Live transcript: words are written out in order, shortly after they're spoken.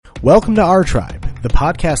Welcome to OurTribe, the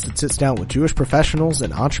podcast that sits down with Jewish professionals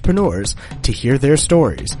and entrepreneurs to hear their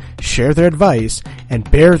stories, share their advice, and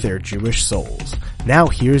bare their Jewish souls. Now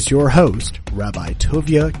here's your host, Rabbi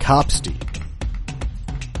Rothenberg-Kapustin.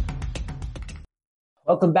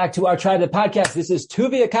 Welcome back to OurTribe, the podcast. This is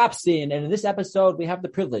Rothenberg-Kapustin, and in this episode, we have the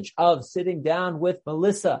privilege of sitting down with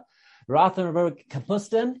Melissa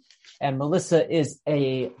Rothenberg-Kapustin. And Melissa is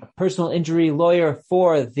a personal injury lawyer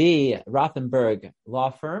for the Rothenberg law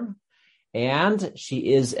firm. And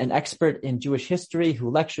she is an expert in Jewish history who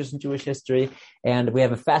lectures in Jewish history. And we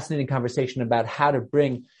have a fascinating conversation about how to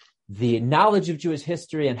bring the knowledge of Jewish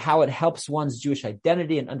history and how it helps one's Jewish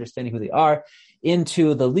identity and understanding who they are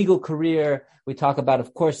into the legal career. We talk about,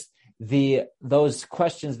 of course, those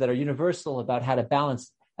questions that are universal about how to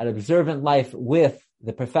balance an observant life with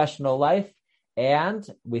the professional life. And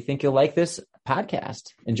we think you'll like this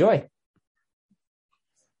podcast. Enjoy.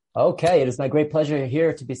 Okay, it is my great pleasure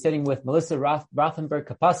here to be sitting with Melissa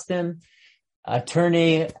Rothenberg-Kapustin,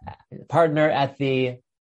 attorney, partner at the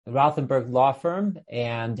Rothenberg law firm,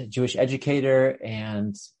 and Jewish educator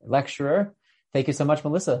and lecturer. Thank you so much,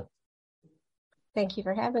 Melissa. Thank you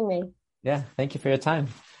for having me. Yeah, thank you for your time.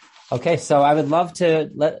 Okay, so I would love to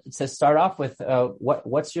start off with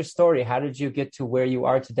what's your story? How did you get to where you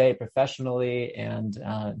are today professionally, and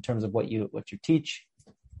in terms of what you teach?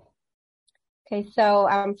 Okay, so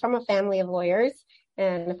I'm from a family of lawyers,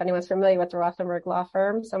 and if anyone's familiar with the Rothenberg law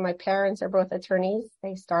firm, so my parents are both attorneys.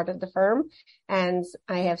 They started the firm, and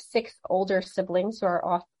I have 6 older siblings who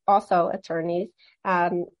are also attorneys.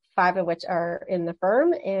 5 of which are in the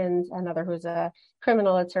firm, and another who's a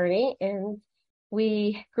criminal attorney. And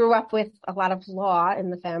we grew up with a lot of law in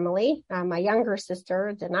the family. My younger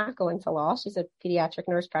sister did not go into law. She's a pediatric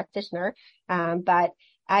nurse practitioner. But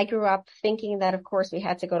I grew up thinking that, of course, we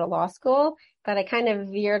had to go to law school, but I kind of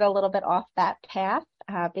veered a little bit off that path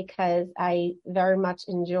because I very much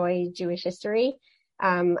enjoy Jewish history.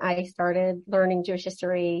 I started learning Jewish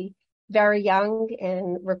history very young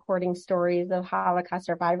and recording stories of Holocaust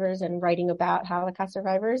survivors and writing about Holocaust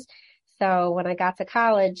survivors. So when I got to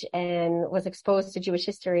college and was exposed to Jewish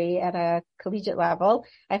history at a collegiate level,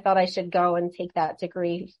 I felt I should go and take that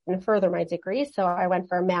degree and further my degree. So I went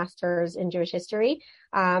for a master's in Jewish history.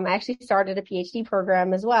 I actually started a PhD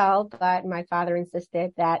program as well, but my father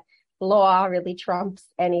insisted that law really trumps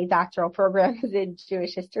any doctoral programs in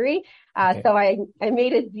Jewish history. Okay. So I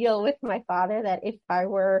made a deal with my father that if I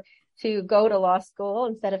were to go to law school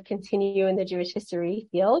instead of continue in the Jewish history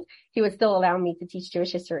field, he would still allow me to teach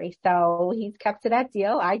Jewish history. So he's kept to that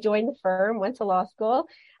deal. I joined the firm, went to law school,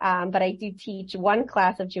 but I do teach one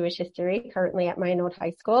class of Jewish history currently at my own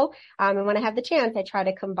high school. And when I have the chance, I try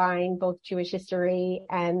to combine both Jewish history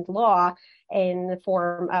and law in the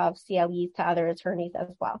form of CLEs to other attorneys as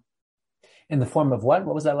well. In the form of what?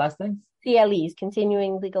 What was that last thing? CLEs,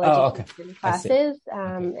 continuing legal education classes,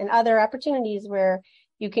 and other opportunities where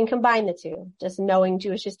you can combine the two, just knowing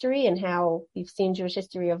Jewish history and how we've seen Jewish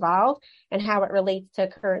history evolve and how it relates to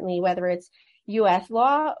currently, whether it's U.S.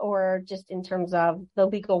 law or just in terms of the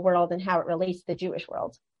legal world and how it relates to the Jewish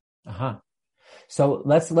world. Uh-huh. So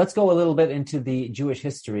let's go a little bit into the Jewish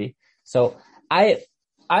history. So I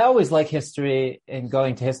always like history and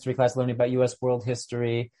going to history class, learning about U.S. world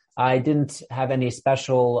history. I didn't have any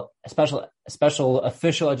special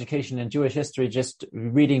official education in Jewish history, just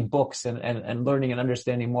reading books and learning and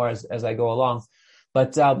understanding more as I go along.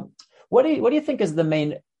 But what do you think is the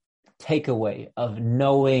main takeaway of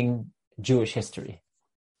knowing Jewish history?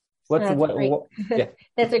 That's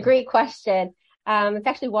a great question. It's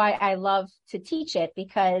actually why I love to teach it,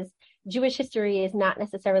 because Jewish history is not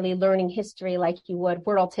necessarily learning history like you would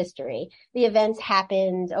world history. The events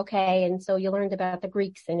happened, okay, and so you learned about the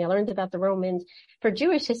Greeks and you learned about the Romans. For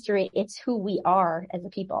Jewish history, it's who we are as a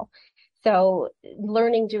people. So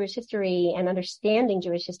learning Jewish history and understanding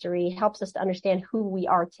Jewish history helps us to understand who we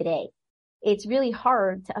are today. It's really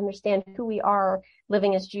hard to understand who we are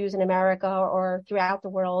living as Jews in America or throughout the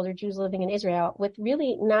world, or Jews living in Israel, with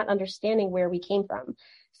really not understanding where we came from.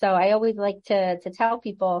 So I always like to tell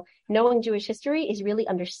people, knowing Jewish history is really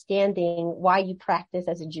understanding why you practice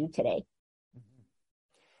as a Jew today.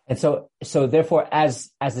 And so therefore, as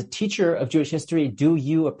a teacher of Jewish history, do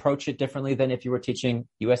you approach it differently than if you were teaching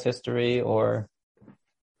U.S. history or?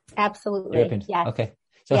 Absolutely. European? Yes. Okay.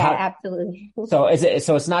 So absolutely. So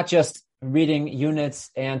it's not just reading units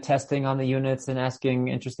and testing on the units and asking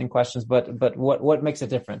interesting questions, but what makes it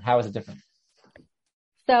different? How is it different?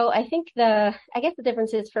 So I think I guess the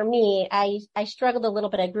difference is for me, I struggled a little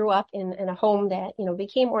bit. I grew up in a home that,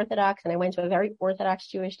 became Orthodox, and I went to a very Orthodox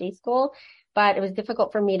Jewish day school, but it was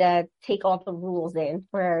difficult for me to take all the rules in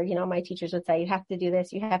where, my teachers would say, you have to do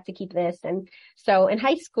this, you have to keep this. And so in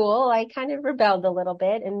high school, I kind of rebelled a little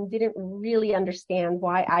bit and didn't really understand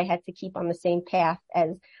why I had to keep on the same path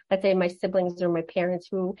as, let's say, my siblings or my parents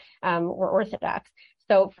who were Orthodox.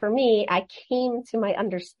 So for me, I came to my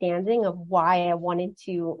understanding of why I wanted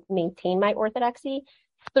to maintain my orthodoxy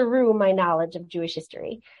through my knowledge of Jewish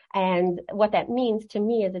history. And what that means to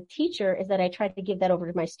me as a teacher is that I try to give that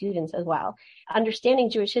over to my students as well. Understanding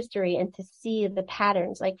Jewish history and to see the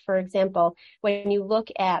patterns. Like, for example, when you look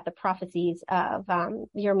at the prophecies of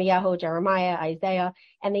Yirmiyahu, Jeremiah, Isaiah,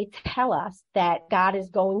 and they tell us that God is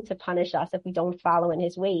going to punish us if we don't follow in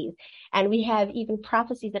his ways. And we have even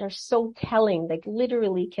prophecies that are so telling, like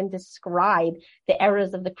literally can describe the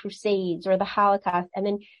eras of the Crusades or the Holocaust. And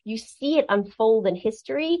then you see it unfold in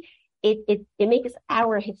history. It makes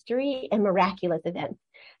our history a miraculous event.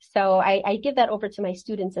 So I give that over to my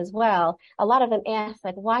students as well. A lot of them ask,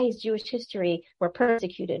 like, why is Jewish history? We're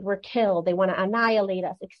persecuted, we're killed, they want to annihilate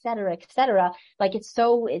us, et cetera, et cetera. Like,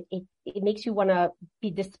 it makes you want to be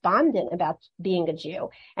despondent about being a Jew.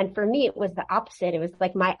 And for me, it was the opposite. It was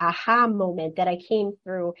like my aha moment that I came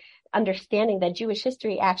through understanding that Jewish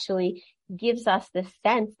history actually gives us the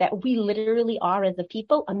sense that we literally are, as a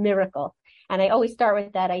people, a miracle. And I always start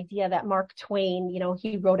with that idea that Mark Twain,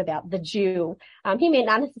 he wrote about the Jew. He may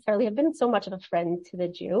not necessarily have been so much of a friend to the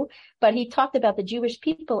Jew, but he talked about the Jewish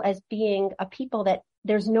people as being a people that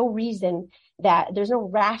there's no rational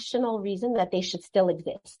reason that they should still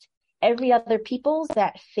exist. Every other peoples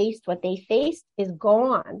that faced what they faced is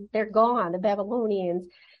gone. They're gone. The Babylonians,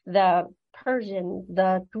 the Persians,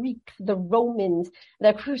 the Greeks, the Romans,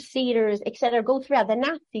 the Crusaders, etc. Go throughout. The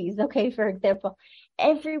Nazis, for example.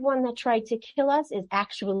 Everyone that tried to kill us is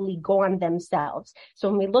actually gone themselves. So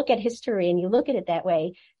when we look at history and you look at it that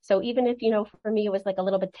way, so even if, for me, it was like a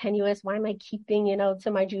little bit tenuous, why am I keeping,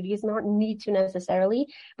 to my Judaism? I don't need to necessarily.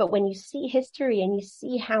 But when you see history and you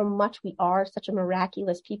see how much we are such a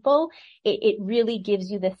miraculous people, it really gives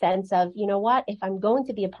you the sense of, what, if I'm going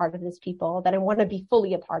to be a part of this people, then I want to be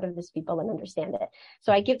fully a part of this people and understand it.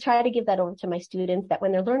 So I try to give that over to my students, that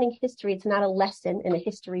when they're learning history, it's not a lesson in a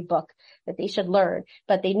history book that they should learn,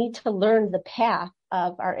 but they need to learn the path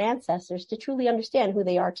of our ancestors to truly understand who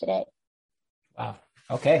they are today. Wow.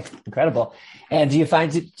 Okay. Incredible. And do you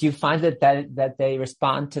find that they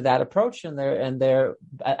respond to that approach and they're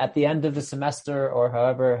at the end of the semester or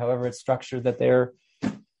however it's structured, that they're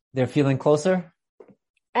feeling closer?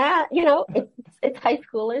 It's high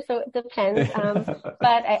schoolers, so it depends.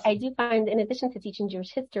 But I do find, in addition to teaching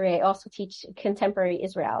Jewish history, I also teach contemporary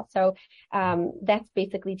Israel. So that's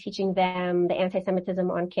basically teaching them the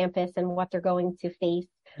anti-Semitism on campus and what they're going to face,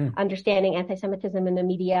 understanding anti-Semitism in the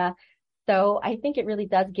media. So I think it really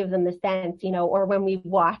does give them the sense, or when we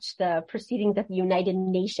watch the proceedings of the United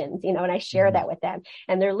Nations, and I share that with them,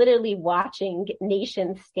 and they're literally watching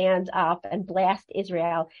nations stand up and blast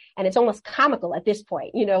Israel. And it's almost comical at this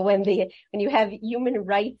point, when you have human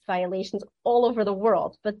rights violations all over the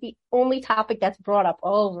world, but the only topic that's brought up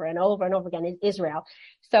over and over and over again is Israel.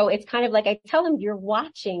 So it's kind of like, I tell them, you're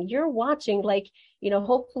watching like,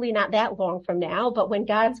 hopefully not that long from now, but when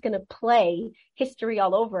God's going to play history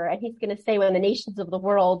all over, and he's going to say, when the nations of the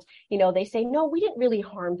world, they say, no, we didn't really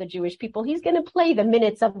harm the Jewish people. He's going to play the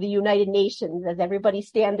minutes of the United Nations as everybody's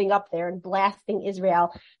standing up there and blasting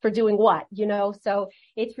Israel for doing what, So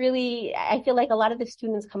it's really, I feel like a lot of the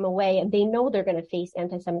students come away and they know they're going to face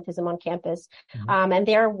anti-Semitism on campus. And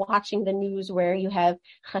they're watching the news where you have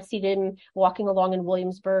Hasidim walking along in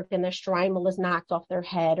Williamsburg and their shtreimel is knocked off their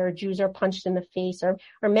head, or Jews are punched in the face, or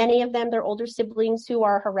many of them, their older siblings who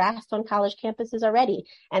are harassed on college campuses already.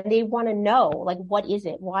 And they want to know, like, what is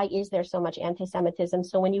it? Why is there so much anti-Semitism?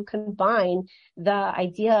 So when you combine the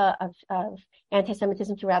idea of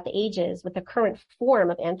anti-Semitism throughout the ages with the current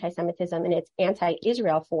form of anti-Semitism and its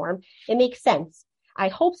anti-Israel form, it makes sense. I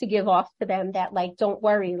hope to give off to them that, like, don't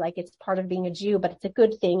worry, like, it's part of being a Jew, but it's a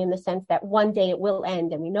good thing in the sense that one day it will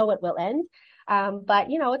end, and we know it will end. But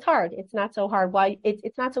it's hard. It's not so hard.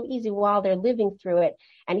 It's not so easy while they're living through it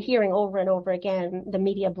and hearing over and over again the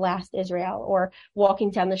media blast Israel, or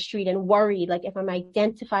walking down the street and worried, like, if I'm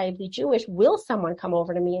identifiably Jewish, will someone come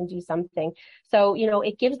over to me and do something? So,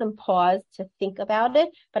 it gives them pause to think about it,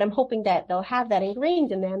 but I'm hoping that they'll have that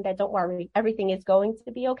ingrained in them, that don't worry, everything is going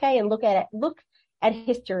to be okay, and look at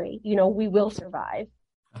history. We will survive.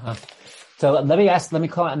 So let me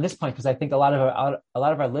call on this point, because I think a lot of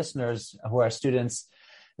our listeners who are students,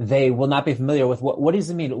 they will not be familiar with what does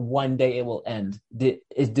it mean one day it will end?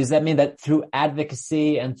 Does that mean that through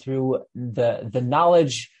advocacy and through the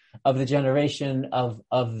knowledge of the generation of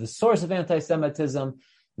the source of anti-Semitism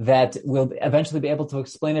that we'll eventually be able to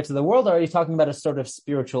explain it to the world? Or are you talking about a sort of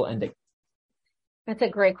spiritual ending? That's a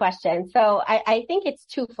great question. So I think it's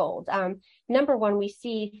twofold. Number one, we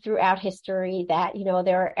see throughout history that,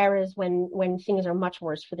 there are eras when things are much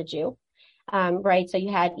worse for the Jew. Right. So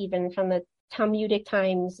you had even from the Talmudic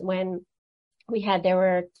times when there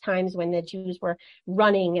were times when the Jews were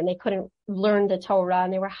running and they couldn't learn the Torah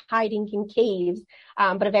and they were hiding in caves.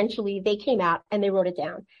 But eventually they came out and they wrote it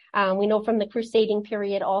down. We know from the crusading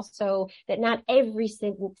period also that not every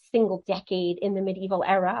single decade in the medieval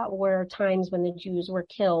era were times when the Jews were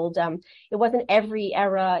killed. It wasn't every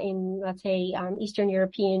era in, let's say, Eastern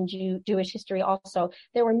European Jewish history also.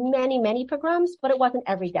 There were many, many pogroms, but it wasn't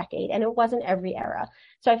every decade and it wasn't every era.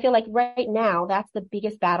 So I feel like right now, that's the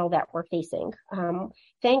biggest battle that we're facing.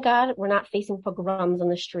 Thank God we're not facing pogroms on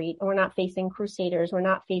the street, or we're not facing crusaders, we're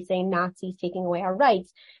not facing Nazis taking away our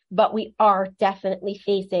rights, but we are definitely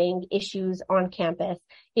facing issues on campus,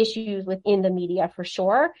 issues within the media for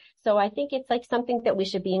sure. So I think it's like something that we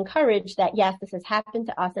should be encouraged that, yes, this has happened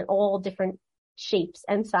to us in all different shapes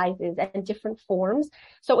and sizes and different forms.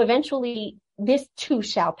 So eventually this too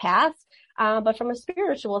shall pass. But from a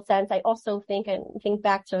spiritual sense, I also think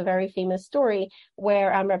back to a very famous story where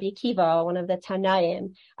Rabbi Akiva, one of the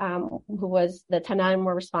Tanaim, the Tanaim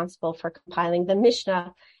were responsible for compiling the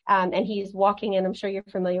Mishnah, and he's walking, and I'm sure you're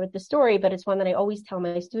familiar with the story, but it's one that I always tell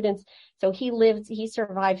my students. So he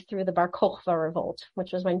survived through the Bar Kokhba revolt,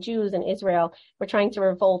 which was when Jews in Israel were trying to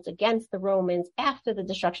revolt against the Romans after the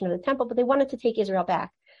destruction of the temple, but they wanted to take Israel back.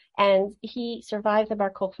 And he survived the Bar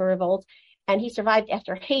Kokhba revolt. And he survived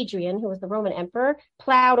after Hadrian, who was the Roman emperor,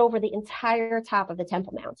 plowed over the entire top of the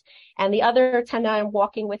Temple Mount. And the other Tanaim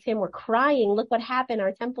walking with him were crying, look what happened,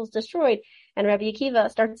 our temple's destroyed. And Rabbi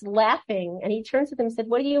Akiva starts laughing, and he turns to them and said,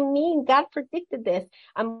 what do you mean? God predicted this.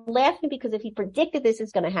 I'm laughing because if he predicted this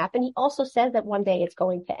is going to happen, he also says that one day it's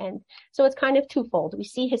going to end. So it's kind of twofold. We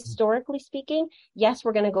see historically speaking, yes,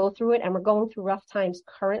 we're going to go through it, and we're going through rough times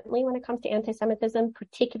currently when it comes to anti-Semitism,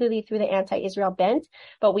 particularly through the anti-Israel bent,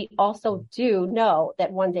 but we also do know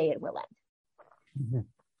that one day it will end. Mm-hmm.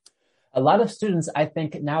 A lot of students, I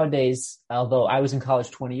think nowadays, although I was in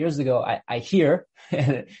college 20 years ago, I hear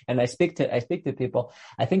and I speak to people.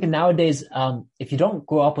 I think nowadays, if you don't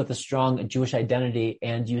grow up with a strong Jewish identity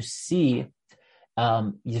and you see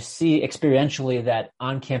experientially that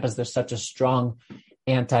on campus there's such a strong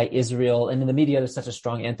anti-Israel, and in the media there's such a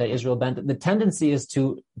strong anti-Israel bent, the tendency is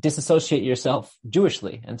to disassociate yourself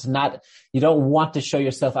Jewishly and you don't want to show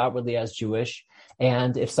yourself outwardly as Jewish.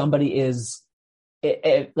 And if somebody is,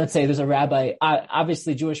 let's say there's a rabbi,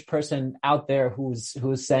 obviously Jewish person out there who's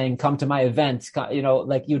saying, come to my event,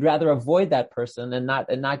 like you'd rather avoid that person and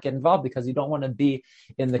not get involved because you don't want to be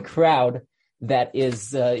in the crowd that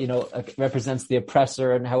is, represents the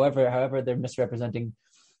oppressor, and however they're misrepresenting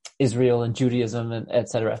Israel and Judaism and et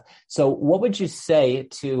cetera. So what would you say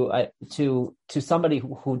to somebody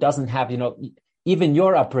who doesn't have, even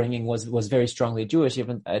your upbringing was very strongly Jewish.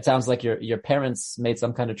 Even it sounds like your parents made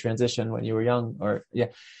some kind of transition when you were young,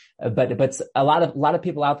 but a lot of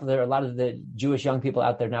people out there, a lot of the Jewish young people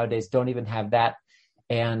out there nowadays don't even have that.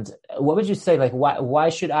 And what would you say? Like, why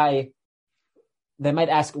should I? They might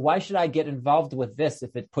ask, why should I get involved with this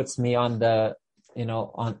if it puts me on the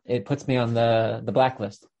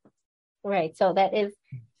blacklist? Right. So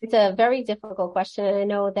it's a very difficult question. And I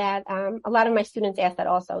know that a lot of my students ask that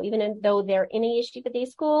also, even though they're in a yeshiva day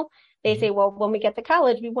school, they say, well, when we get to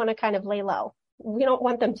college, we want to kind of lay low. We don't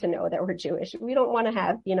want them to know that we're Jewish. We don't want to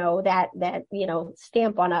have, that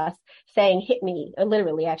stamp on us saying, hit me,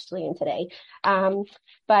 literally actually in today.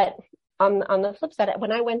 But on the flip side,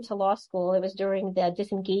 when I went to law school, it was during the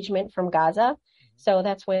disengagement from Gaza. So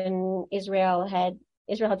that's when Israel had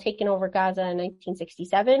taken over Gaza in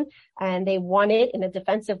 1967, and they won it in a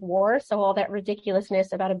defensive war. So all that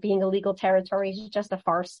ridiculousness about it being a legal territory is just a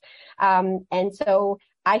farce. And so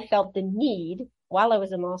I felt the need while I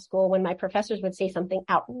was in law school, when my professors would say something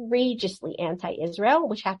outrageously anti-Israel,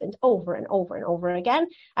 which happened over and over and over again,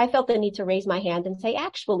 I felt the need to raise my hand and say,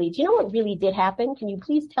 actually, do you know what really did happen? Can you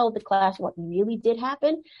please tell the class what really did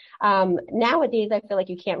happen? Nowadays, I feel like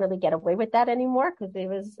you can't really get away with that anymore because it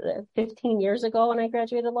was 15 years ago when I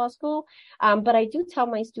graduated law school. But I do tell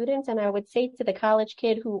my students, and I would say to the college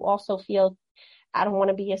kid who also feels, I don't want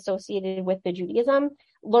to be associated with the Judaism,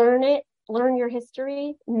 learn it. learn your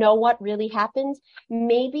history, know what really happened.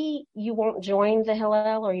 Maybe you won't join the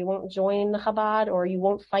Hillel, or you won't join the Chabad, or you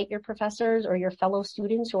won't fight your professors or your fellow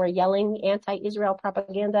students who are yelling anti-Israel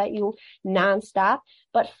propaganda at you nonstop.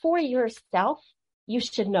 But for yourself, you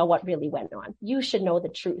should know what really went on. You should know the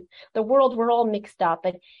truth. The world, we're all mixed up.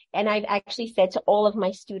 And I've actually said to all of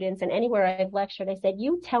my students, and anywhere I've lectured, I said,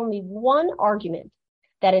 you tell me one argument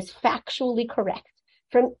that is factually correct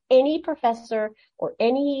from any professor or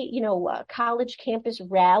any, college campus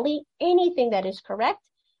rally, anything that is correct,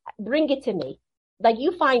 bring it to me. Like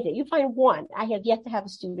you find one. I have yet to have a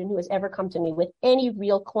student who has ever come to me with any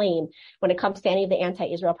real claim when it comes to any of the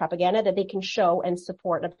anti-Israel propaganda that they can show and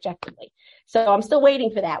support objectively. So I'm still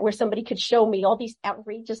waiting for that, where somebody could show me all these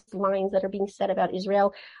outrageous lines that are being said about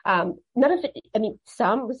Israel. None of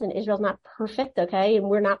it, Israel's not perfect, okay? And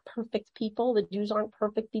we're not perfect people. The Jews aren't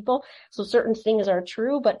perfect people. So certain things are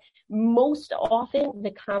true, but most often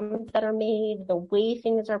the comments that are made, the way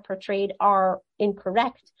things are portrayed are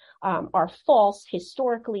incorrect, are false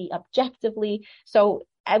historically, objectively. So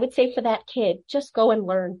I would say for that kid, just go and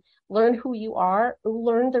learn who you are,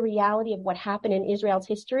 learn the reality of what happened in Israel's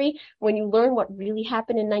history. When you learn what really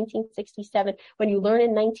happened in 1967, when you learn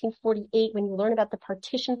in 1948, when you learn about the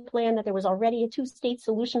partition plan, that there was already a two-state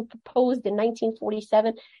solution proposed in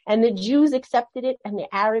 1947, and the Jews accepted it, and the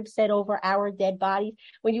Arabs said over our dead bodies.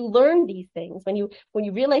 When you learn these things, when you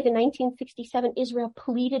realize in 1967, Israel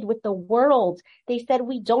pleaded with the world. They said,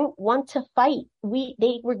 we don't want to fight.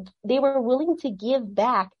 They were willing to give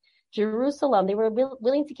back Jerusalem. They were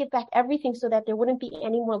willing to give back everything so that there wouldn't be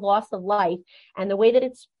any more loss of life. And the way that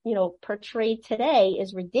it's, portrayed today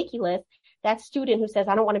is ridiculous. That student who says,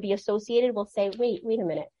 I don't want to be associated, will say, wait a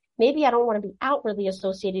minute. Maybe I don't want to be outwardly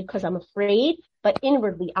associated because I'm afraid, but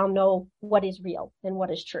inwardly I'll know what is real and what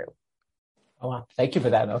is true. Oh, wow. Thank you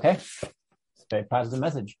for that. Okay. It's a very positive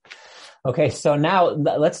message. Okay, so now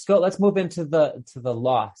let's move into the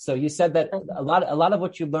law. So you said that a lot of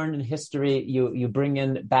what you learned in history, you bring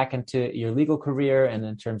in back into your legal career and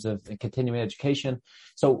in terms of continuing education.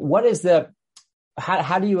 So what is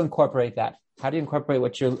how do you incorporate that? How do you incorporate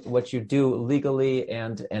what you do legally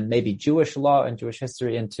and maybe Jewish law and Jewish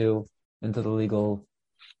history into the legal?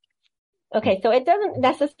 Okay, so it doesn't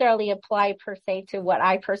necessarily apply per se to what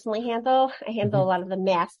I personally handle. I handle a lot of the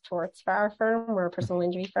mass torts for our firm. We're a personal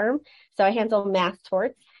injury firm. So I handle mass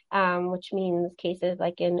torts, which means cases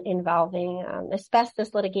like involving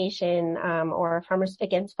asbestos litigation or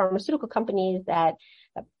against pharmaceutical companies that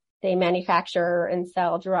they manufacture and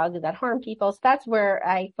sell drugs that harm people. So that's where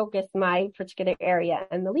I focus my particular area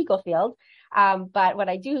in the legal field. But what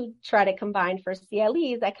I do try to combine for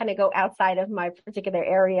CLEs, I kind of go outside of my particular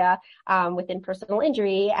area within personal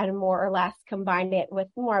injury and more or less combine it with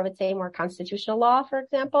more, I would say, more constitutional law, for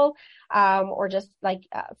example, or just like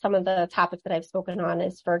some of the topics that I've spoken on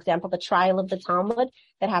is, for example, the trial of the Talmud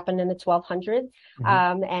that happened in the 1200s,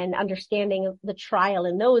 and understanding the trial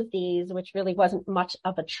in those days, which really wasn't much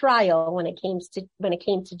of a trial when it came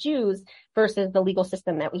to Jews versus the legal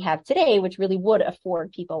system that we have today, which really would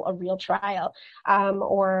afford people a real trial.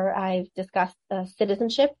 Or I've discussed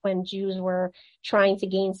citizenship when Jews were trying to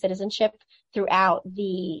gain citizenship throughout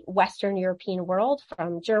the Western European world,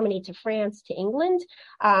 from Germany to France to England,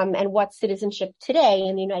 and what citizenship today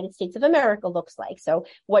in the United States of America looks like. So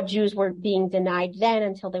what Jews were being denied then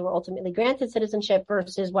until they were ultimately granted citizenship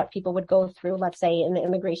versus what people would go through, let's say, in the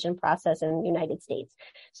immigration process in the United States.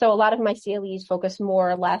 So a lot of my CLEs focus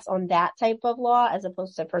more or less on that type of law as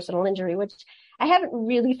opposed to personal injury, which I haven't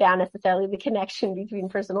really found necessarily the connection between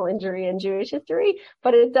personal injury and Jewish history,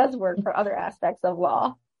 but it does work for other aspects of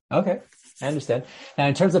law. Okay, I understand. Now,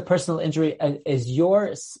 in terms of personal injury, is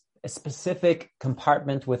your specific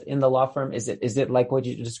compartment within the law firm, is it like what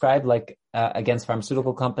you described, like against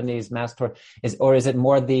pharmaceutical companies, mass tort, or is it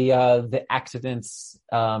more the accidents?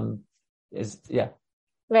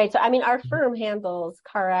 Right. So, our firm handles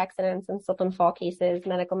car accidents and slip and fall cases,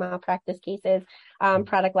 medical malpractice cases,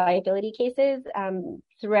 product liability cases.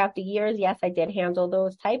 Throughout the years, yes, I did handle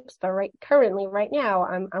those types, but right now,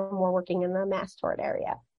 I'm more working in the mass tort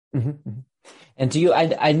area. Mm-hmm. And do you?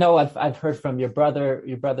 I know I've heard from your brother.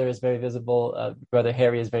 Your brother is very visible. Brother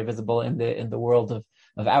Harry is very visible in the world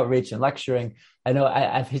of outreach and lecturing. I know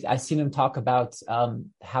I've seen him talk about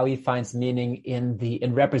how he finds meaning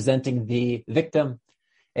in representing the victim,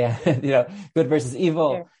 and good versus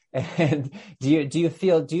evil. Sure. And do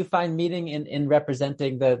you find meaning in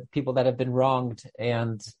representing the people that have been wronged?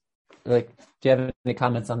 And do you have any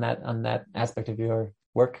comments on that aspect of your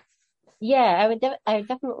work? Yeah, I would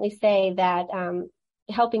definitely say that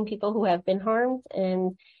helping people who have been harmed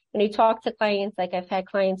and when you talk to clients, like I've had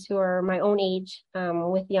clients who are my own age,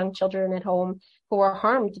 with young children at home who are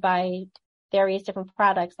harmed by various different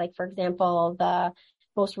products. Like, for example, the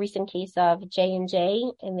most recent case of J&J,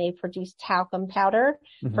 and they produced talcum powder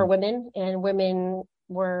for women, and women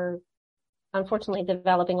were unfortunately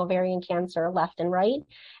developing ovarian cancer left and right.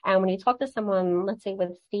 And when you talk to someone, let's say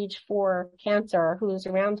with stage 4 cancer, who's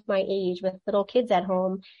around my age with little kids at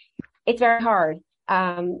home, it's very hard.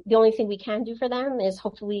 The only thing we can do for them is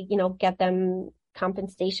hopefully, get them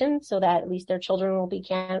compensation so that at least their children will be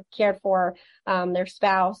cared for, their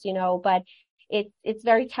spouse, but it's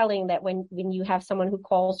very telling that when you have someone who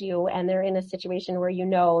calls you and they're in a situation where,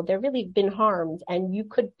 they've really been harmed, and you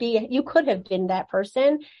could have been that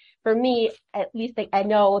person. For me, at least I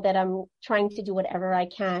know that I'm trying to do whatever I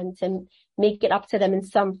can to make it up to them in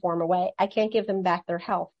some form or way. I can't give them back their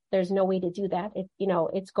health. There's no way to do that.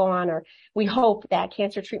 It's gone, or we hope that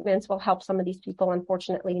cancer treatments will help some of these people.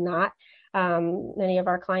 Unfortunately not. Many of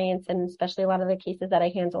our clients, and especially a lot of the cases that I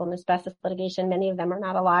handle in asbestos litigation, many of them are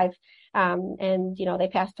not alive. And they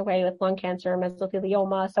passed away with lung cancer,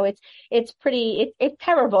 mesothelioma. So it's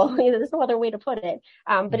terrible. There's no other way to put it.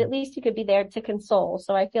 But at least you could be there to console.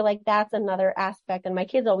 So I feel like that's another aspect. And my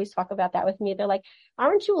kids always talk about that with me. They're like,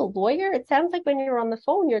 aren't you a lawyer? It sounds like when you're on the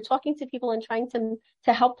phone, you're talking to people and trying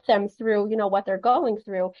to help them through, what they're going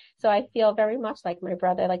through. So I feel very much like my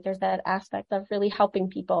brother, like there's that aspect of really helping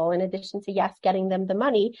people, in addition to, yes, getting them the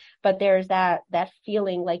money, but there's that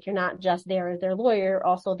feeling like you're not just there as their lawyer, you're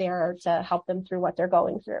also there to help them through what they're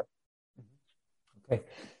going through. Okay.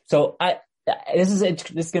 So this is going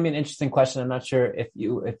to be an interesting question. I'm not sure if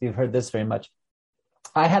you've heard this very much.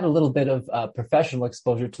 I had a little bit of professional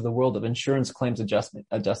exposure to the world of insurance claims adjusting.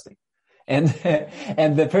 And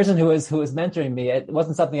the person who was mentoring me, it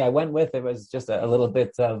wasn't something I went with. It was just a little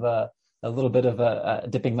bit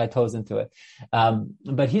of dipping my toes into it.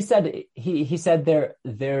 But he said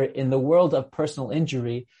they're in the world of personal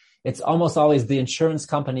injury, it's almost always the insurance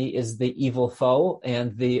company is the evil foe,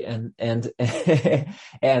 and and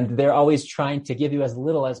they're always trying to give you as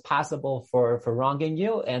little as possible for wronging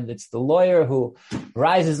you. And it's the lawyer who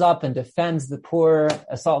rises up and defends the poor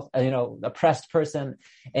oppressed person.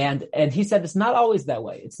 And he said it's not always that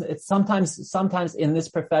way. It's sometimes in this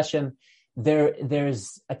profession,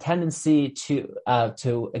 there's a tendency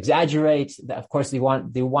to exaggerate. Of course, you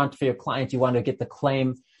want for your client, you want to get the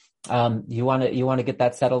claim, you want to get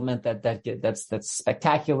that settlement that's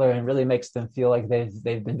spectacular and really makes them feel like they've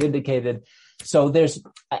been vindicated. So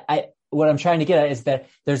what I'm trying to get at is that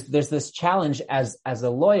there's this challenge as a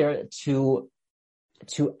lawyer to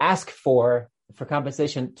ask for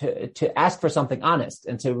compensation, to ask for something honest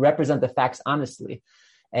and to represent the facts honestly.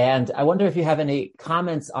 And I wonder if you have any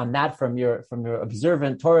comments on that from your Torah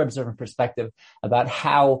observant perspective about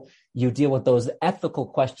how you deal with those ethical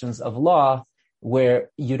questions of law, where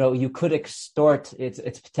you could extort.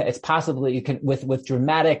 It's possibly you can with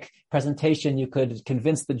dramatic presentation you could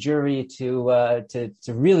convince the jury to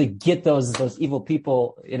really get those evil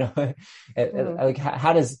people. Like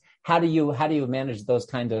how do you manage those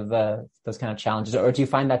kind of challenges, or do you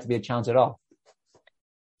find that to be a challenge at all?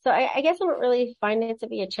 So I guess I don't really find it to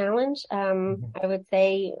be a challenge. I would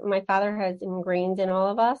say my father has ingrained in all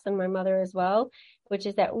of us, and my mother as well, which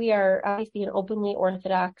is that we are obviously an openly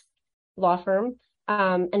Orthodox law firm.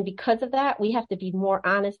 And because of that, we have to be more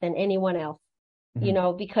honest than anyone else,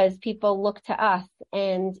 because people look to us.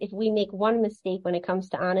 And if we make one mistake when it comes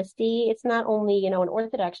to honesty, it's not only, an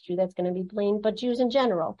Orthodox Jew that's going to be blamed, but Jews in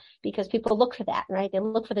general, because people look for that, right? They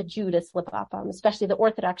look for the Jew to slip up, especially the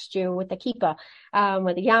Orthodox Jew with the kippah,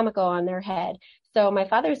 with the yarmulke on their head. So my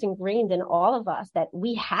father's ingrained in all of us that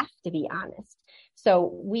we have to be honest.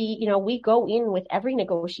 So we go in with every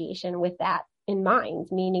negotiation with that in mind,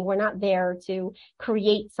 meaning we're not there to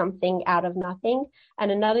create something out of nothing.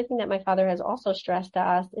 And another thing that my father has also stressed to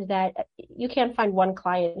us is that you can't find one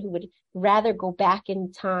client who would rather go back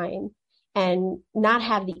in time and not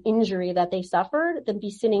have the injury that they suffered than be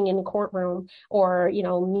sitting in the courtroom or,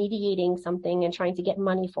 mediating something and trying to get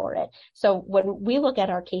money for it. So when we look at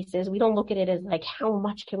our cases, we don't look at it as like, how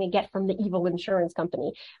much can we get from the evil insurance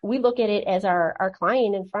company? We look at it as our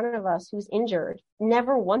client in front of us who's injured,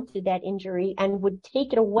 never wanted that injury and would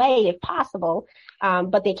take it away if possible,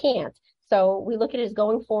 but they can't. So we look at it as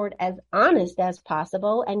going forward as honest as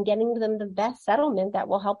possible and getting them the best settlement that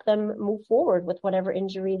will help them move forward with whatever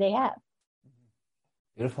injury they have.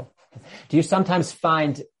 Beautiful. Do you sometimes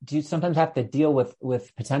have to deal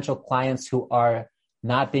with potential clients who are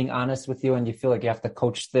not being honest with you and you feel like you have to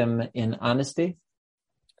coach them in honesty?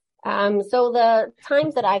 So the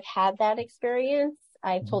times that I've had that experience,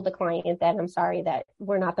 I've told the client that I'm sorry that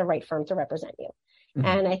we're not the right firm to represent you. Mm-hmm.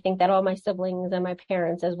 And I think that all my siblings and my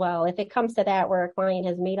parents as well, if it comes to that where a client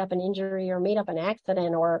has made up an injury or made up an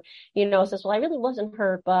accident or, says, well, I really wasn't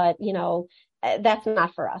hurt, but, that's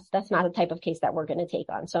not for us. That's not the type of case that we're going to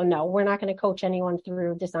take on. So no, we're not going to coach anyone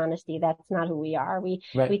through dishonesty. That's not who we are. We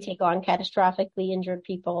take on catastrophically injured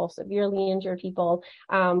people, severely injured people,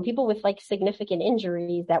 people with like significant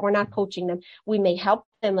injuries that we're not coaching them. We may help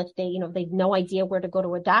them if they, they've no idea where to go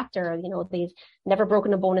to a doctor, they've never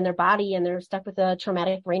broken a bone in their body and they're stuck with a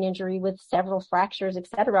traumatic brain injury with several fractures,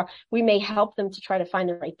 etc. We may help them to try to find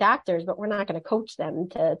the right doctors, but we're not going to coach them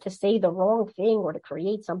to say the wrong thing or to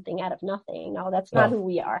create something out of nothing. No, that's not who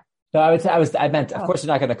we are. No, I meant, of course,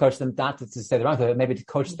 you're not going to coach them not to say the wrong thing, but maybe to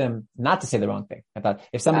coach them not to say the wrong thing. I thought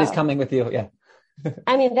if somebody's coming with you, yeah.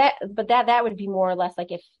 I mean, that would be more or less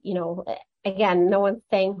like if, again, no one's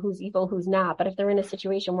saying who's evil, who's not, but if they're in a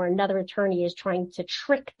situation where another attorney is trying to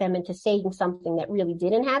trick them into saying something that really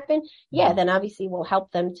didn't happen, then obviously we'll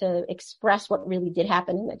help them to express what really did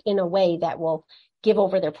happen in a way that will give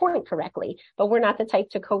over their point correctly. But we're not the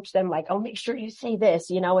type to coach them like, oh, make sure you say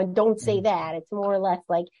this, and don't say that. It's more or less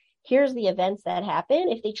like, here's the events that happen.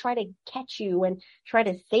 If they try to catch you and try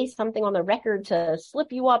to say something on the record to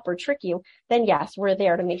slip you up or trick you, then yes, we're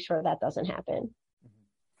there to make sure that doesn't happen.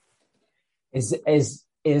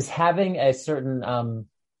 Is having a certain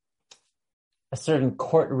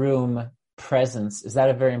courtroom presence, is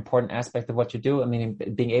that a very important aspect of what you do? I mean,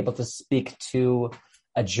 being able to speak to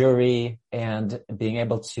a jury and being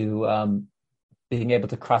able to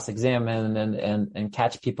cross-examine and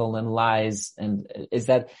catch people in lies, and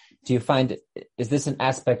do you find, is this an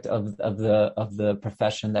aspect of the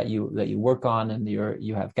profession that you work on and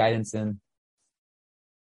you have guidance in?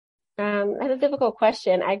 That's a difficult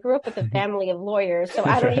question. I grew up with a family of lawyers, so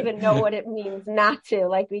I don't even know what it means not to.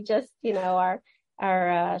 Like we just, our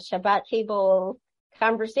Shabbat table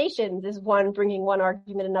conversations is one bringing one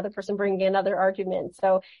argument, another person bringing another argument.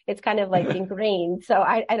 So it's kind of like ingrained. So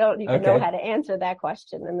I don't even know how to answer that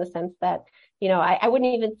question in the sense that, I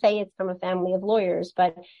wouldn't even say it's from a family of lawyers,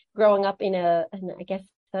 but growing up in a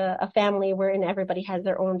family wherein everybody has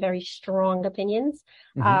their own very strong opinions,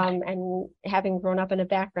 and having grown up in a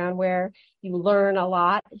background where you learn a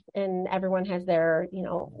lot and everyone has their,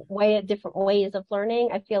 different ways of learning.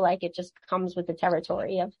 I feel like it just comes with the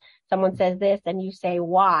territory of someone says this and you say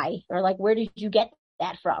why, or like, where did you get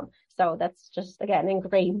that from? So that's just, again,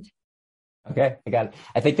 ingrained. Okay, I got it.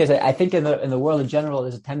 I think in the world in general,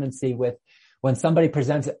 there's a tendency with when somebody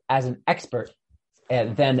presents as an expert,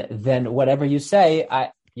 and then whatever you say,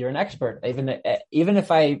 you're an expert. Even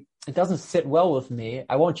if it doesn't sit well with me,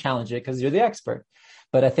 I won't challenge it because you're the expert.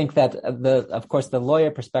 But I think that of course the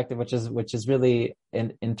lawyer perspective, which is really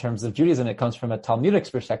in terms of Judaism, it comes from a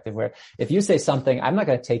Talmudic perspective where if you say something, I'm not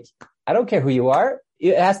going to take. I don't care who you are.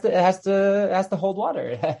 It has to hold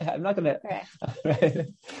water. I'm not going to.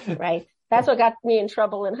 Right. That's what got me in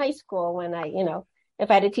trouble in high school when if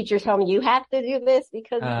I had a teacher tell me you have to do this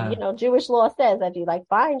because, Jewish law says, I'd be like,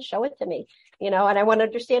 fine, show it to me, and I want to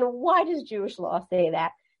understand, why does Jewish law say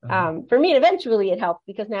that? For me, eventually it helped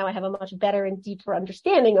because now I have a much better and deeper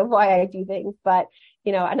understanding of why I do things. But,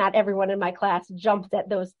 not everyone in my class jumped at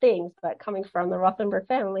those things, but coming from the Rothenberg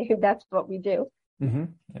family, that's what we do. Mm-hmm.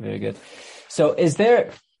 Very good. So is there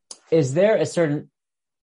a certain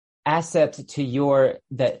asset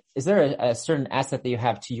is there a certain asset that you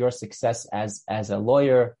have to your success as a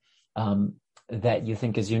lawyer that you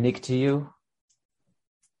think is unique to you,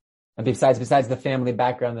 and besides the family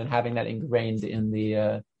background and having that ingrained in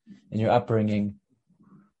your upbringing?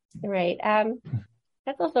 Right.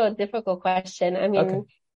 That's also a difficult question. I mean,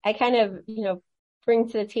 I kind of bring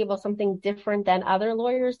to the table something different than other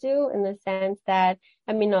lawyers do, in the sense that,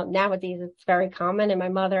 nowadays it's very common, and my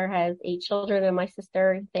mother has 8 children and my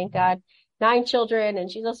sister, thank God, 9 children,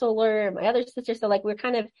 and she's also a lawyer, and my other sister. So like, we're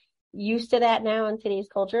kind of used to that now in today's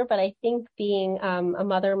culture. But I think being a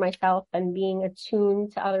mother myself and being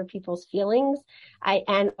attuned to other people's feelings,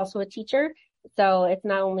 and also a teacher. So it's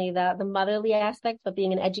not only the motherly aspect, but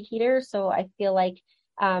being an educator. So I feel like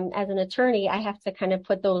as an attorney, I have to kind of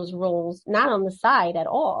put those roles not on the side at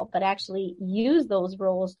all, but actually use those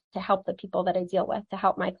roles to help the people that I deal with, to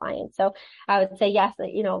help my clients. So I would say, yes,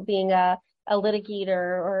 being a litigator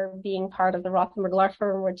or being part of the Rothenberg Law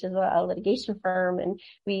Firm, which is a litigation firm, and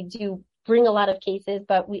we do bring a lot of cases,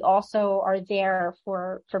 but we also are there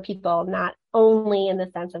for people, not only in the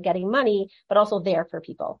sense of getting money, but also there for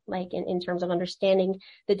people, like in terms of understanding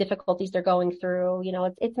the difficulties they're going through.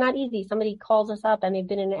 It's not easy. Somebody calls us up and they've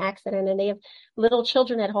been in an accident and they have little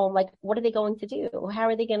children at home. Like, what are they going to do? How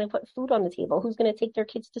are they going to put food on the table? Who's going to take their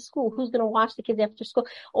kids to school? Who's going to watch the kids after school?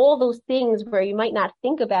 All those things where you might not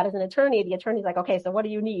think about as an attorney. The attorney's like, okay, so what do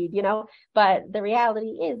you need? But the reality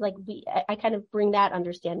is, like, I kind of bring that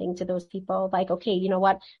understanding to those people. Like, okay, you know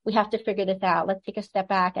what? We have to figure this out. Let's take a step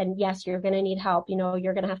back. And yes, you're going to need help.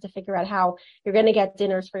 You're going to have to figure out how you're going to get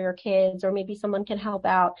dinners for your kids, or maybe someone can help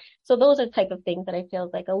out. So those are the type of things that I feel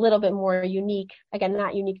like a little bit more unique. Again,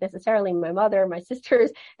 not unique necessarily. My mother, my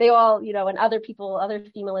sisters, they all, and other people, other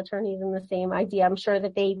female attorneys in the same idea. I'm sure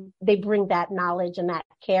that they bring that knowledge and that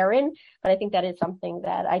care in, but I think that is something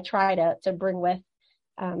that I try to bring with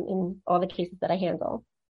in all the cases that I handle.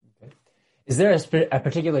 Okay. Is there a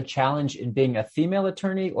particular challenge in being a female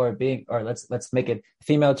attorney, or let's make it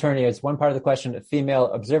female attorney as one part of the question, a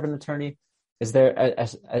female observant attorney? Is there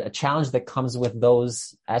a challenge that comes with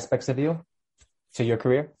those aspects of you to your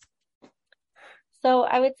career? So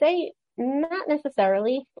I would say not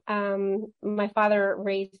necessarily. My father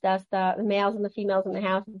raised us, the males and the females in the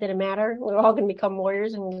house. It didn't matter. We were all going to become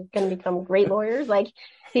lawyers and we were going to become great lawyers. Like,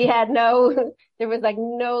 he had there was like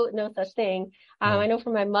no such thing. I know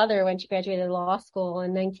from my mother, when she graduated law school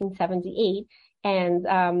in 1978, and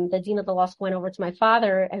the dean of the law school went over to my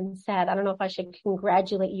father and said, I don't know if I should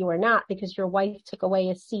congratulate you or not, because your wife took away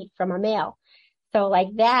a seat from a male. So like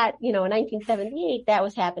that, in 1978, that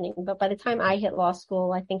was happening. But by the time I hit law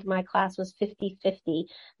school, I think my class was 50-50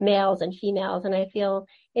 males and females. And I feel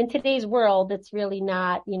in today's world, it's really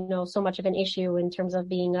not, so much of an issue in terms of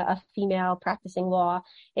being a female practicing law.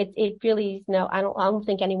 It really, I don't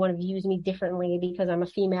think anyone views me differently because I'm a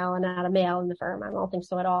female and not a male in the firm. I don't think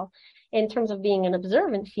so at all. In terms of being an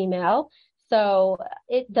observant female, so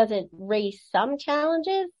it doesn't raise some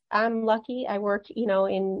challenges. I'm lucky. I work,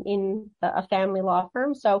 in a family law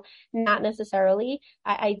firm. So not necessarily.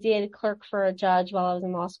 I did clerk for a judge while I was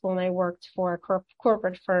in law school, and I worked for a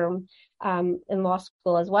corporate firm in law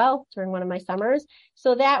school as well during one of my summers.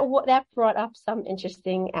 So that brought up some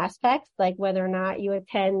interesting aspects, like whether or not you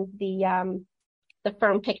attend the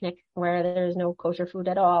firm picnic where there's no kosher food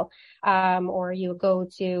at all, or you go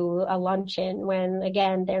to a luncheon when,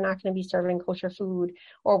 again, they're not going to be serving kosher food,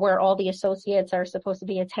 or where all the associates are supposed to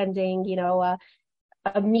be attending,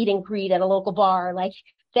 a meet and greet at a local bar. Like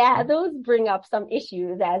that, those bring up some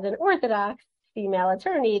issues as an Orthodox female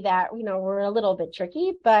attorney that, were a little bit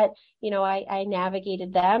tricky, but, I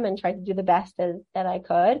navigated them and tried to do the best that I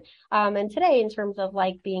could. And today, in terms of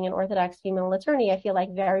like being an Orthodox female attorney, I feel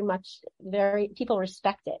like people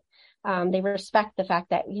respect it. They respect the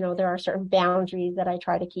fact that, there are certain boundaries that I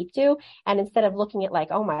try to keep to. And instead of looking at like,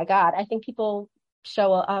 oh my God, I think people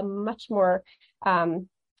show a much more,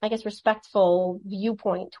 respectful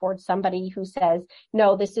viewpoint towards somebody who says,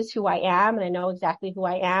 no, this is who I am, and I know exactly who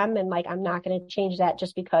I am, and like I'm not going to change that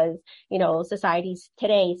just because, society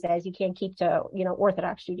today says you can't keep to,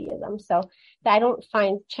 Orthodox Judaism. So I don't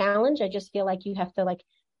find challenge. I just feel like you have to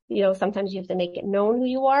sometimes you have to make it known who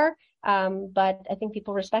you are. But I think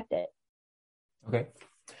people respect it. Okay.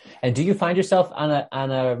 And do you find yourself on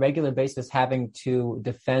a regular basis having to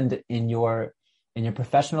defend in your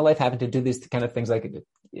professional life, having to do these kind of things, like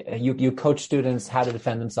you coach students how to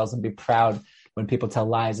defend themselves and be proud when people tell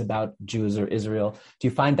lies about Jews or Israel? Do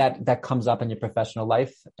you find that comes up in your professional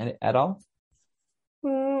life at all?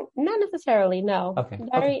 Not necessarily, no. Okay.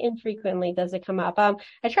 Very infrequently does it come up.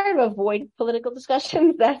 I try to avoid political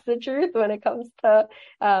discussions. That's the truth when it comes to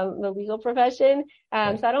the legal profession.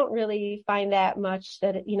 Right. So I don't really find that much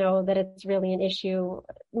that it's really an issue.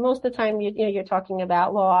 Most of the time, you're talking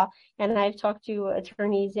about law, and I've talked to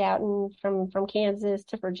attorneys out from Kansas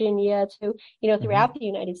to Virginia to throughout the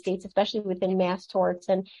United States, especially within mass torts,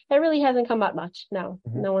 and that really hasn't come up much. No,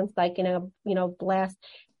 no one's like blast.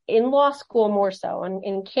 In law school, more so, and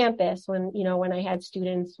in campus, when I had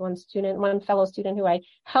students, one fellow student who I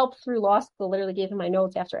helped through law school, literally gave him my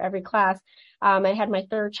notes after every class. I had my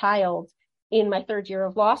third child in my third year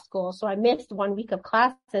of law school, so I missed 1 week of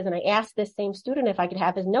classes, and I asked this same student if I could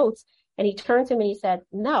have his notes. And he turned to me and he said,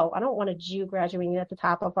 no, I don't want a Jew graduating at the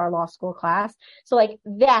top of our law school class. So like,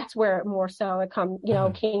 that's where it more so it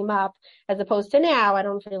came up, as opposed to now. I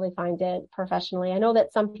don't really find it professionally. I know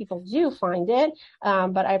that some people do find it,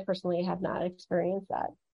 but I personally have not experienced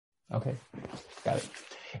that. Okay. Got it.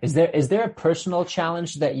 Is there a personal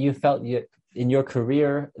challenge that you felt in your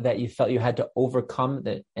career that you felt you had to overcome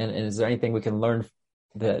that? And is there anything we can learn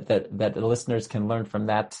that the listeners can learn from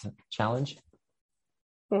that challenge?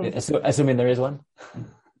 Assuming there is one.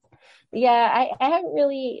 Yeah, I haven't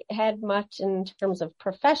really had much in terms of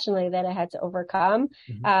professionally that I had to overcome,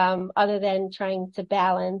 other than trying to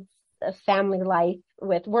balance a family life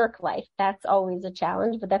with work life. That's always a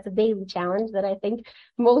challenge, but that's a daily challenge that I think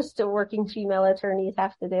most working female attorneys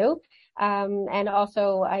have to do. And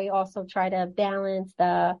also, I also try to balance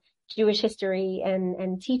the Jewish history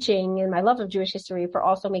and teaching and my love of Jewish history for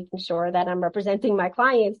also making sure that I'm representing my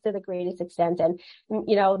clients to the greatest extent, and,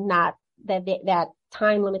 not that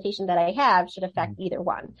time limitation that I have should affect either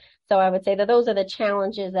one. So I would say that those are the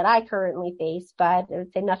challenges that I currently face, but I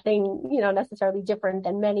would say nothing, necessarily different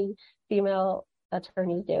than many female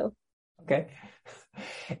attorneys do. Okay.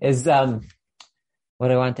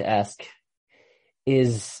 What I want to ask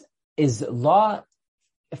is law,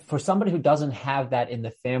 for somebody who doesn't have that in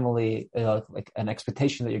the family, like an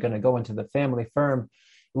expectation that you're going to go into the family firm,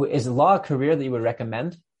 is law a career that you would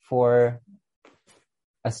recommend for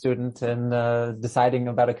a student in deciding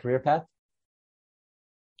about a career path?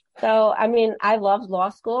 So, I love law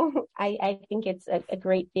school. I think it's a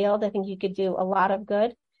great field. I think you could do a lot of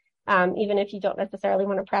good, even if you don't necessarily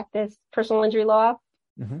want to practice personal injury law.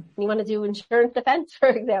 You want to do insurance defense, for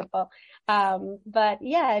example. But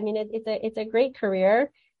yeah, it's a great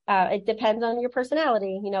career. It depends on your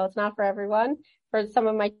personality. It's not for everyone. For some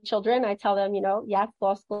of my children, I tell them, yes,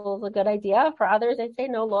 law school is a good idea. For others, I'd say,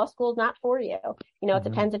 no, law school is not for you. It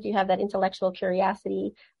depends if you have that intellectual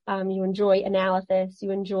curiosity, you enjoy analysis,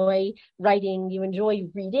 you enjoy writing, you enjoy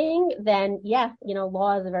reading, then yeah,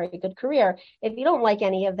 law is a very good career. If you don't like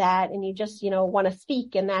any of that and you just, want to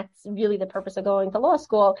speak, and that's really the purpose of going to law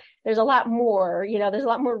school, there's a lot more, there's a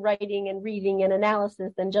lot more writing and reading and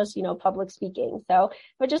analysis than just, public speaking. So I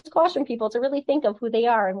would just caution people to really think of who they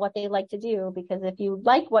are and what they like to do, because if you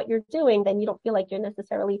like what you're doing, then you don't feel like you're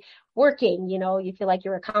necessarily working, you feel like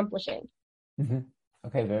you're accomplishing.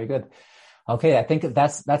 Okay, very good. Okay, I think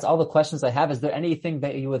that's all the questions I have. Is there anything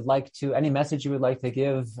that you would like to, any message you would like to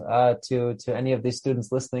give to any of these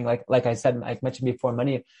students listening? Like I said, I mentioned before,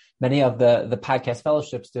 many of the podcast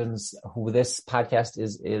fellowship students who this podcast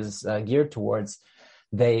is geared towards,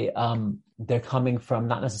 they're coming from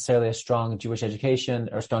not necessarily a strong Jewish education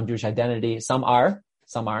or strong Jewish identity. Some are,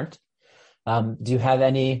 some aren't. Do you have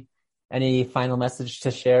any final message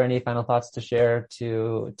to share, any final thoughts to share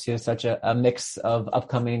to such a mix of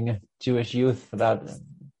upcoming Jewish youth about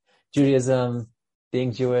Judaism,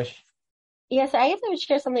 being Jewish? Yes, I guess I would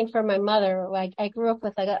share something from my mother. Like, I grew up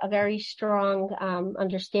with a very strong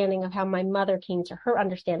understanding of how my mother came to her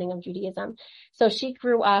understanding of Judaism. So she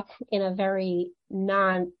grew up in a very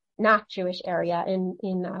not Jewish area in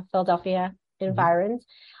Philadelphia environs.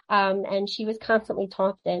 And she was constantly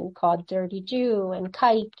taught and called dirty Jew and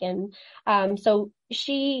kike. And, so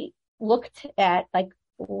she looked at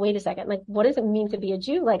wait a second, what does it mean to be a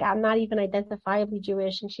Jew? I'm not even identifiably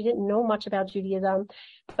Jewish, and she didn't know much about Judaism,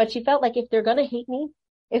 but she felt like if they're going to hate me,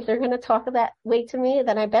 if they're going to talk that way to me,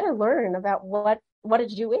 then I better learn about what a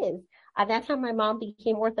Jew is. And that's how my mom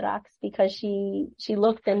became Orthodox, because she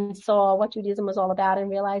looked and saw what Judaism was all about and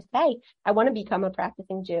realized, hey, I want to become a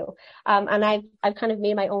practicing Jew. And I've kind of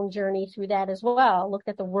made my own journey through that as well. Looked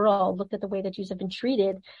at the world, looked at the way that Jews have been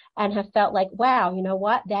treated, and have felt like, wow, you know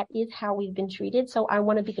what? That is how we've been treated. So I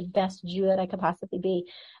want to be the best Jew that I could possibly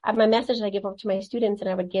be. My message that I give up to my students, and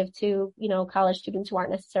I would give to, college students who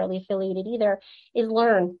aren't necessarily affiliated either, is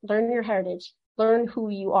learn your heritage. Learn who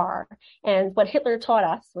you are. And what Hitler taught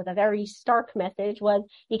us with a very stark message was,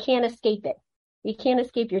 you can't escape it. You can't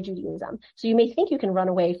escape your Judaism. So you may think you can run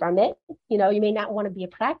away from it. You may not want to be a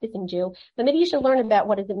practicing Jew, but maybe you should learn about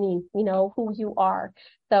what does it mean, who you are.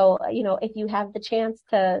 So, if you have the chance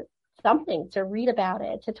to read about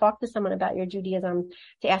it, to talk to someone about your Judaism,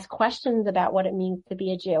 to ask questions about what it means to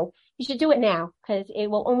be a Jew, you should do it now, because it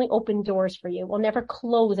will only open doors for you. It will never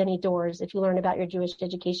close any doors. If you learn about your Jewish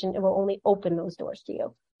education, it will only open those doors to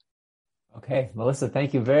you. Okay, Melissa,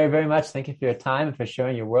 thank you very, very much. Thank you for your time and for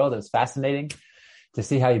sharing your world. It was fascinating to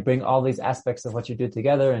see how you bring all these aspects of what you do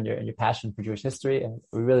together, and your passion for Jewish history. And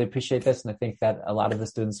we really appreciate this. And I think that a lot of the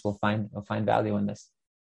students will find value in this.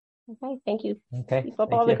 Okay, thank you. Okay. Keep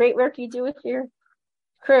up all the great work you do with your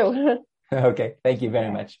crew. Okay, thank you very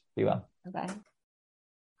much. Be well. Bye-bye.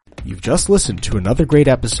 You've just listened to another great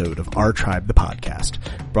episode of OurTribe, the podcast,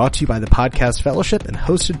 brought to you by the Podcast Fellowship and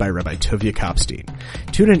hosted by Rabbi Rothenberg-Kapustin.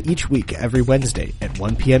 Tune in each week every Wednesday at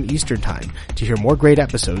 1 p.m. Eastern Time to hear more great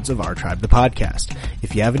episodes of OurTribe, the podcast.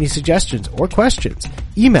 If you have any suggestions or questions,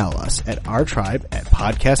 email us at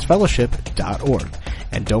ourtribe@podcastfellowship.org.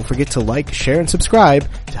 And don't forget to like, share, and subscribe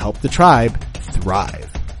to help the tribe thrive.